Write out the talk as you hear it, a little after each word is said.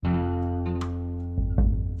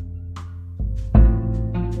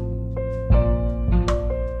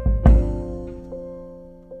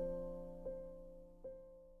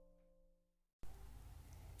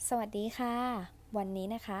สวัสดีค่ะวันนี้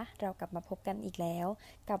นะคะเรากลับมาพบกันอีกแล้ว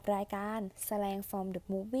กับรายการ Slang from the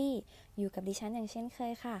Movie อยู่กับดิฉันอย่างเช่นเค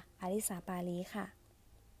ยค่ะอลิสาปาลีค่ะ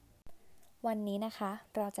วันนี้นะคะ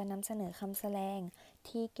เราจะนำเสนอคำแสดง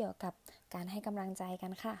ที่เกี่ยวกับการให้กำลังใจกั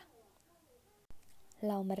นค่ะเ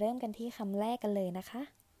รามาเริ่มกันที่คำแรกกันเลยนะคะ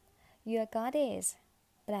Your goddess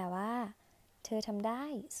แปลว่าเธอทำได้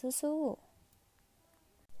สู้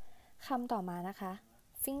ๆคำต่อมานะคะ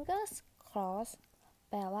Fingers crossed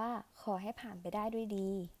แปลว่าขอให้ผ่านไปได้ด้วยดี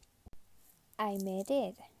I made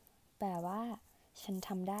it แปลว่าฉันท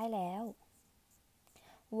ำได้แล้ว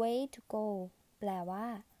Way to go แปลว่า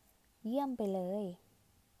เยี่ยมไปเลย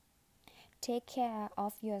Take care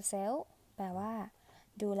of yourself แปลว่า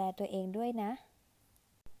ดูแลตัวเองด้วยนะ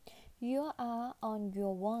You are on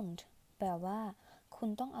your own แปลว่าคุณ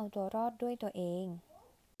ต้องเอาตัวรอดด้วยตัวเอง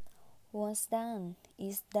What's done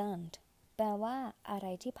is done แปลว่าอะไร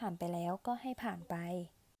ที่ผ่านไปแล้วก็ให้ผ่านไป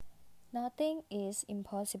Nothing is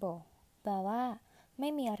impossible แปลว่าไม่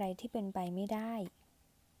มีอะไรที่เป็นไปไม่ได้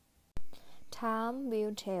Time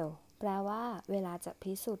will tell แปลว่าเวลาจะ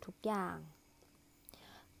พิสูจน์ทุกอย่าง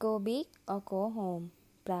Go big or go home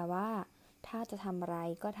แปลว่าถ้าจะทำอะไร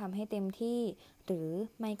ก็ทำให้เต็มที่หรือ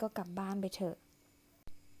ไม่ก็กลับบ้านไปเถอะ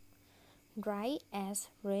Dry as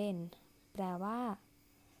rain แปลว่า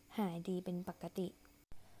หายดีเป็นปกติ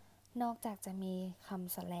นอกจากจะมีค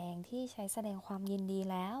ำแสดงที่ใช้แสดงความยินดี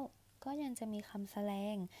แล้วก็ยังจะมีคำแสด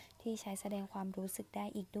งที่ใช้แสดงความรู้สึกได้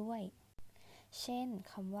อีกด้วย เช่น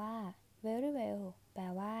คำว่า very well แปล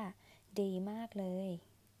ว่าดีมากเลย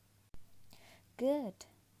good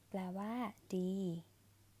แปลว่าดี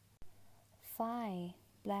fine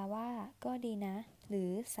แปลว่าก็ดีนะหรื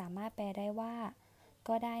อสามารถแปลได้ว่า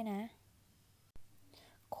ก็ได้นะ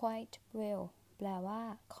quite well แปลว่า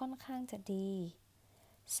ค่อนข้างจะดี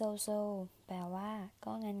so แปลว่า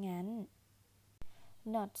ก็งั้น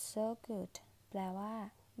not so good แปลว่า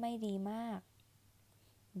ไม่ดีมาก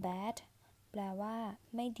bad แปลว่า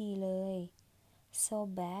ไม่ดีเลย so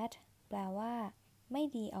bad แปลว่าไม่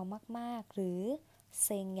ดีเอามากๆหรือเ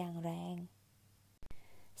ซ็งอย่างแรง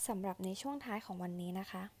สำหรับในช่วงท้ายของวันนี้นะ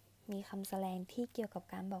คะมีคำแสดงที่เกี่ยวกับ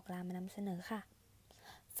การบอกลามานำเสนอค่ะ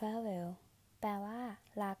farewell แปลว่า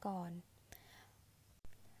ลาก่อน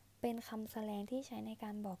เป็นคำแสดงที่ใช้ในก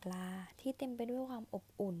ารบอกลาที่เต็มไปด้วยความอบ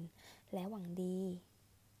อุ่นและหวังดี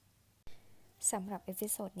สำหรับเอพิ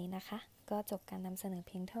โซดนี้นะคะก็จบการนำเสนอเ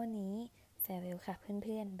พียงเท่านี้ farewell ค่ะเ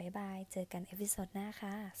พื่อนๆบ๊ายบายเจอกันเอพิโซดหน้าค่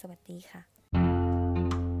ะสวัสดีค่ะ